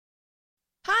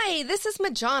Hi, this is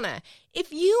Majana.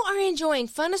 If you are enjoying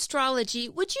Fun Astrology,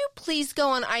 would you please go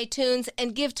on iTunes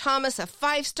and give Thomas a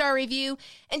 5-star review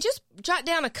and just jot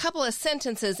down a couple of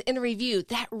sentences in a review?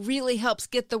 That really helps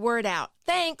get the word out.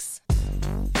 Thanks.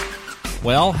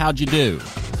 Well, how'd you do?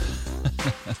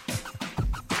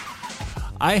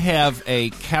 I have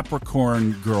a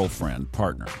Capricorn girlfriend,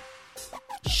 partner.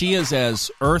 She is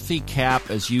as earthy Cap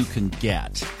as you can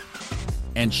get.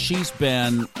 And she's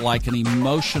been like an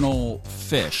emotional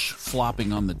fish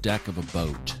flopping on the deck of a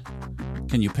boat.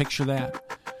 Can you picture that?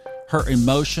 Her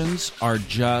emotions are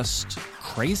just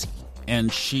crazy.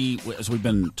 And she, as we've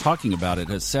been talking about it,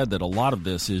 has said that a lot of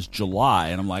this is July.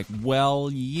 And I'm like, well,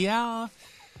 yeah.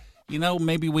 You know,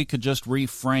 maybe we could just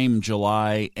reframe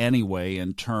July anyway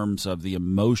in terms of the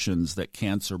emotions that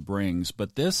Cancer brings.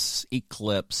 But this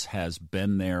eclipse has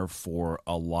been there for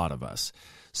a lot of us.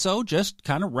 So just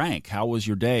kind of rank, how was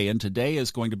your day? And today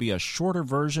is going to be a shorter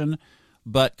version,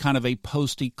 but kind of a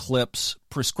post-eclipse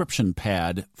prescription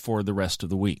pad for the rest of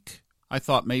the week. I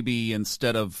thought maybe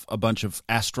instead of a bunch of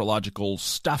astrological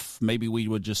stuff, maybe we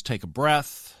would just take a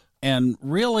breath. And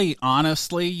really,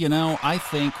 honestly, you know, I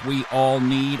think we all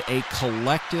need a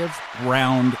collective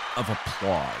round of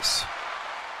applause.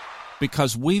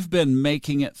 Because we've been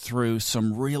making it through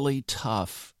some really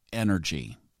tough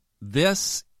energy.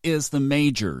 This is the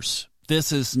majors.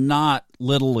 This is not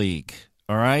Little League,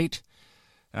 all right?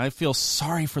 I feel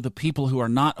sorry for the people who are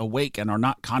not awake and are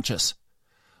not conscious.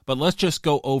 But let's just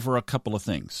go over a couple of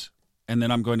things, and then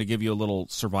I'm going to give you a little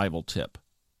survival tip.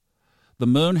 The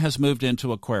moon has moved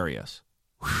into Aquarius.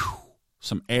 Whew,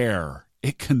 some air.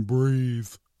 It can breathe.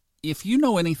 If you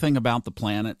know anything about the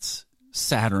planets,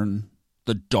 Saturn,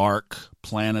 the dark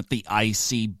planet, the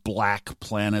icy black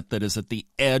planet that is at the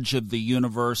edge of the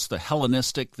universe, the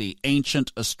Hellenistic, the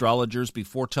ancient astrologers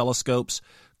before telescopes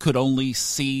could only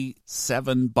see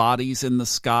 7 bodies in the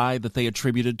sky that they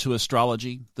attributed to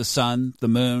astrology: the sun, the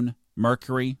moon,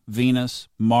 Mercury, Venus,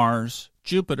 Mars,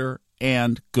 Jupiter,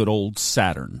 and good old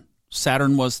Saturn.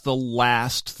 Saturn was the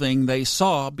last thing they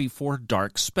saw before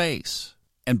dark space.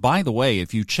 And by the way,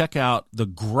 if you check out the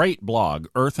great blog,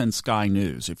 Earth and Sky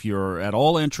News, if you're at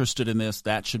all interested in this,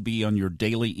 that should be on your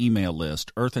daily email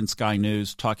list. Earth and Sky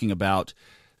News, talking about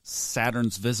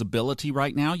Saturn's visibility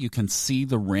right now. You can see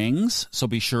the rings, so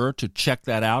be sure to check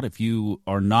that out if you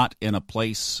are not in a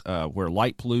place where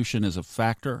light pollution is a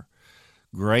factor.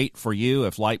 Great for you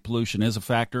if light pollution is a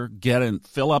factor. Get in,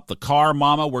 fill up the car,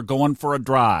 mama. We're going for a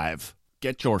drive.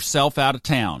 Get yourself out of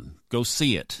town. Go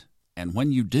see it. And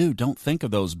when you do, don't think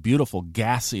of those beautiful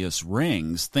gaseous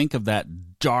rings. Think of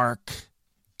that dark,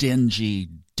 dingy,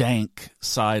 dank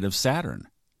side of Saturn.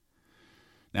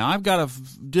 Now, I've got a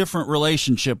different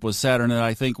relationship with Saturn that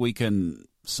I think we can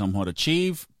somewhat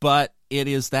achieve, but it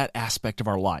is that aspect of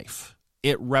our life.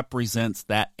 It represents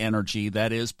that energy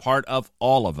that is part of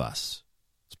all of us.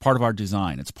 It's part of our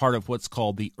design. It's part of what's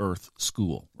called the Earth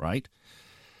School, right?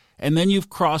 And then you've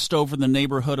crossed over the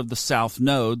neighborhood of the South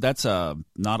Node. That's not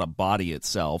a body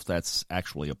itself. That's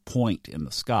actually a point in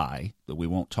the sky that we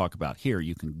won't talk about here.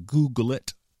 You can Google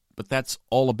it. But that's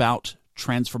all about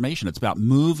transformation. It's about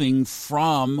moving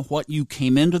from what you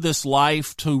came into this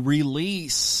life to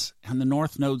release. And the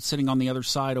North Node sitting on the other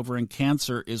side over in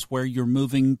Cancer is where you're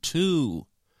moving to.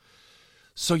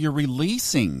 So you're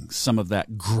releasing some of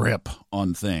that grip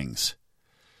on things.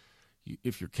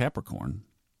 If you're Capricorn,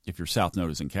 if your South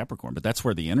Node is in Capricorn, but that's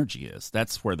where the energy is.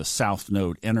 That's where the South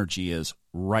Node energy is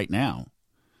right now.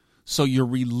 So you're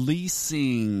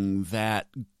releasing that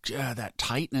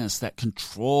tightness, that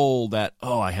control, that,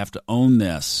 oh, I have to own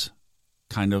this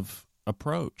kind of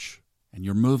approach. And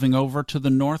you're moving over to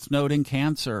the North Node in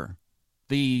Cancer.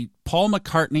 The Paul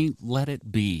McCartney Let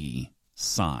It Be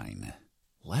sign.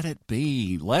 Let it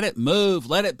be. Let it move.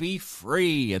 Let it be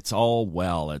free. It's all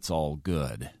well. It's all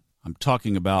good. I'm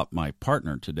talking about my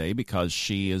partner today because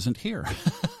she isn't here.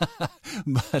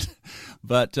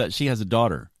 but she has a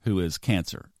daughter who is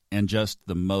Cancer, and just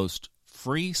the most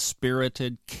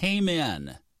free-spirited, came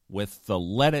in with the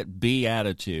let it be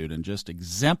attitude and just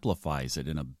exemplifies it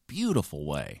in a beautiful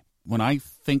way. When I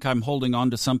think I'm holding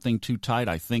on to something too tight,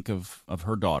 I think of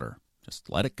her daughter. Just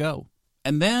let it go.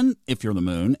 And then, if you're the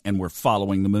moon, and we're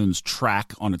following the moon's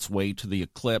track on its way to the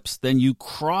eclipse, then you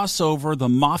cross over the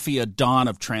mafia dawn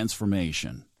of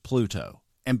transformation, Pluto.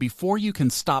 And before you can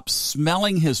stop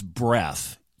smelling his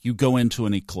breath, you go into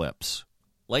an eclipse.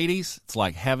 Ladies, it's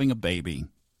like having a baby.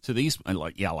 To these,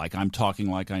 like I'm talking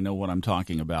like I know what I'm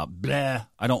talking about. Bleh.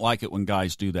 I don't like it when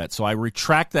guys do that. So I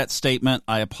retract that statement.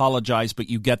 I apologize, but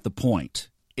you get the point.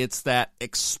 It's that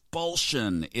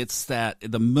expulsion. It's that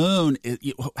the moon.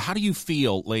 How do you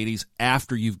feel, ladies,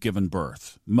 after you've given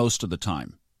birth? Most of the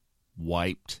time,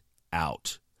 wiped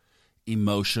out,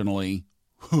 emotionally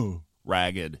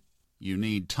ragged. You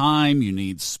need time, you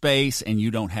need space, and you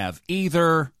don't have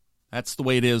either. That's the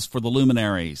way it is for the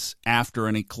luminaries after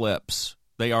an eclipse.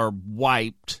 They are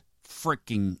wiped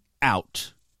freaking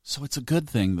out. So it's a good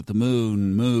thing that the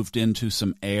moon moved into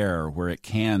some air where it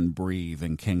can breathe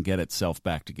and can get itself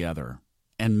back together.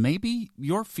 And maybe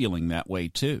you're feeling that way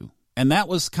too. And that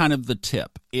was kind of the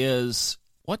tip, is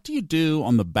what do you do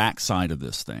on the backside of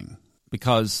this thing?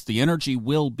 Because the energy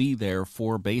will be there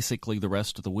for basically the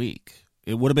rest of the week.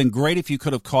 It would have been great if you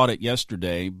could have caught it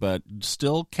yesterday, but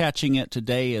still catching it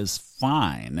today is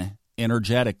fine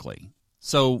energetically.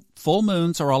 So full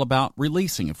moons are all about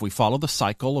releasing. If we follow the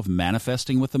cycle of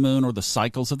manifesting with the moon or the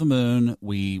cycles of the moon,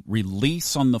 we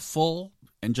release on the full,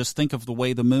 and just think of the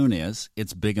way the moon is.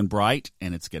 It's big and bright,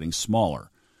 and it's getting smaller.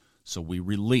 So we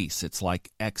release. It's like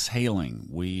exhaling.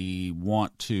 We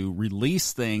want to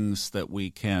release things that we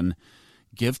can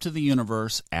give to the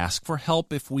universe, ask for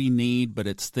help if we need, but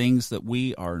it's things that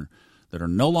are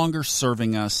no longer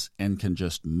serving us and can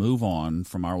just move on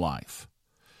from our life.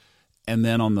 And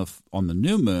then on the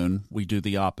new moon, we do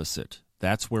the opposite.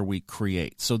 That's where we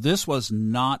create. So this was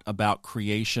not about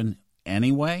creation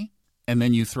anyway. And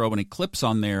then you throw an eclipse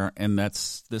on there, and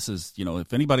this is,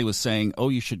 if anybody was saying, oh,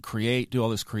 you should do all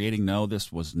this creating, no,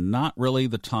 this was not really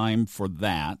the time for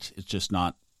that. It's just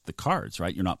not the cards,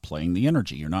 right? You're not playing the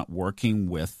energy. You're not working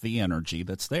with the energy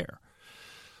that's there.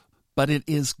 But it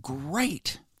is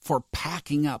great for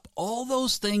packing up all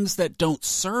those things that don't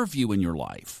serve you in your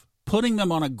life, putting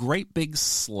them on a great big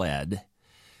sled,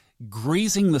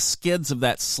 greasing the skids of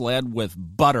that sled with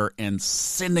butter and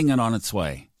sending it on its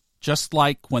way. Just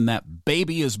like when that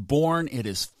baby is born, it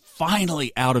is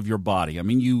finally out of your body. I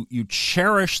mean, you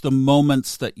cherish the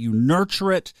moments that you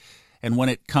nurture it, and when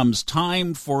it comes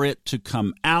time for it to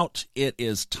come out, it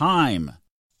is time.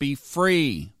 Be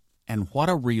free. And what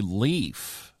a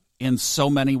relief in so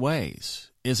many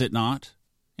ways, is it not?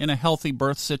 In a healthy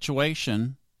birth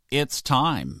situation, it's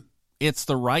time. It's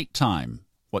the right time.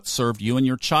 What served you and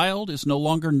your child is no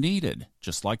longer needed,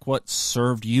 just like what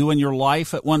served you in your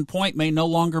life at one point may no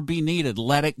longer be needed.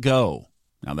 Let it go.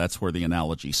 Now, that's where the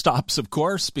analogy stops, of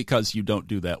course, because you don't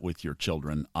do that with your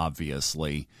children,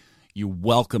 obviously. You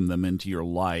welcome them into your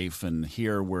life, and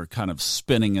here we're kind of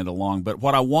spinning it along. But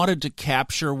what I wanted to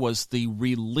capture was the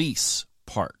release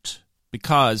part,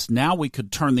 because now we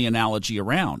could turn the analogy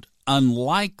around.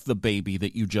 Unlike the baby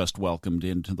that you just welcomed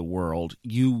into the world,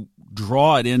 you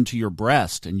draw it into your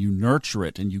breast and you nurture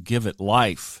it and you give it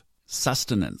life,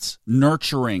 sustenance,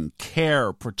 nurturing,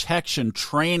 care, protection,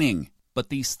 training. But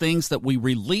these things that we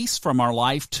release from our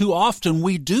life, too often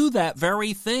we do that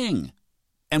very thing.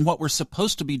 And what we're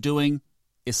supposed to be doing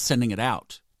is sending it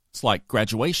out. It's like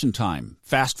graduation time.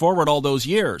 Fast forward all those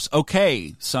years.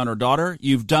 Okay, son or daughter,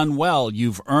 you've done well.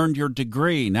 You've earned your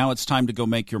degree. Now it's time to go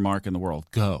make your mark in the world.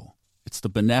 Go. It's the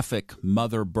benefic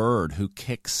mother bird who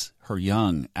kicks her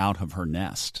young out of her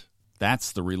nest.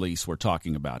 That's the release we're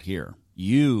talking about here.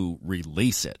 You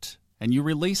release it. And you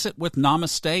release it with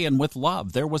namaste and with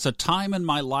love. There was a time in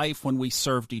my life when we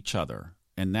served each other,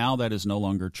 and now that is no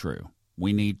longer true.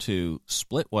 We need to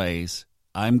split ways.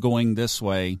 I'm going this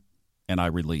way, and I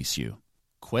release you.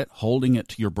 Quit holding it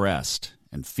to your breast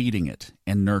and feeding it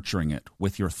and nurturing it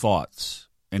with your thoughts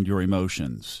and your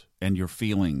emotions and your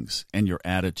feelings and your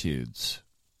attitudes.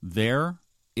 There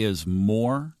is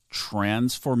more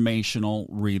transformational,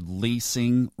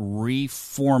 releasing,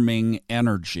 reforming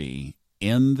energy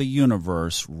in the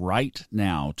universe right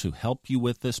now to help you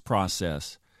with this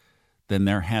process than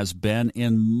there has been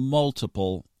in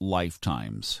multiple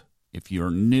lifetimes. If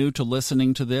you're new to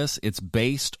listening to this, it's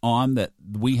based on that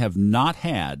we have not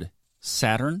had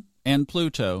Saturn and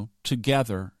Pluto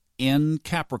together in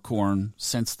Capricorn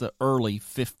since the early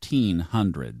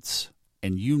 1500s.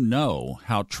 And you know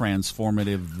how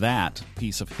transformative that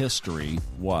piece of history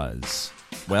was.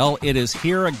 Well, it is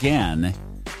here again.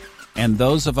 And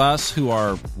those of us who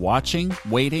are watching,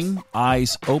 waiting,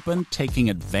 eyes open, taking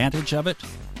advantage of it,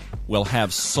 will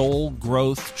have soul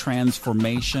growth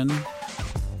transformation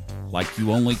like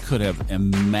you only could have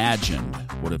imagined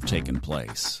would have taken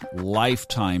place.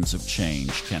 Lifetimes of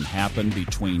change can happen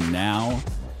between now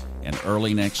and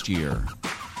early next year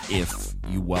if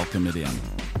you welcome it in.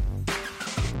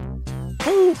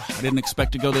 Whew, I didn't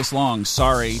expect to go this long.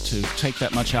 Sorry to take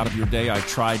that much out of your day. I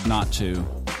tried not to,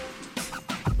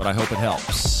 but I hope it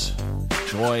helps.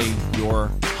 Enjoy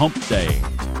your hump day.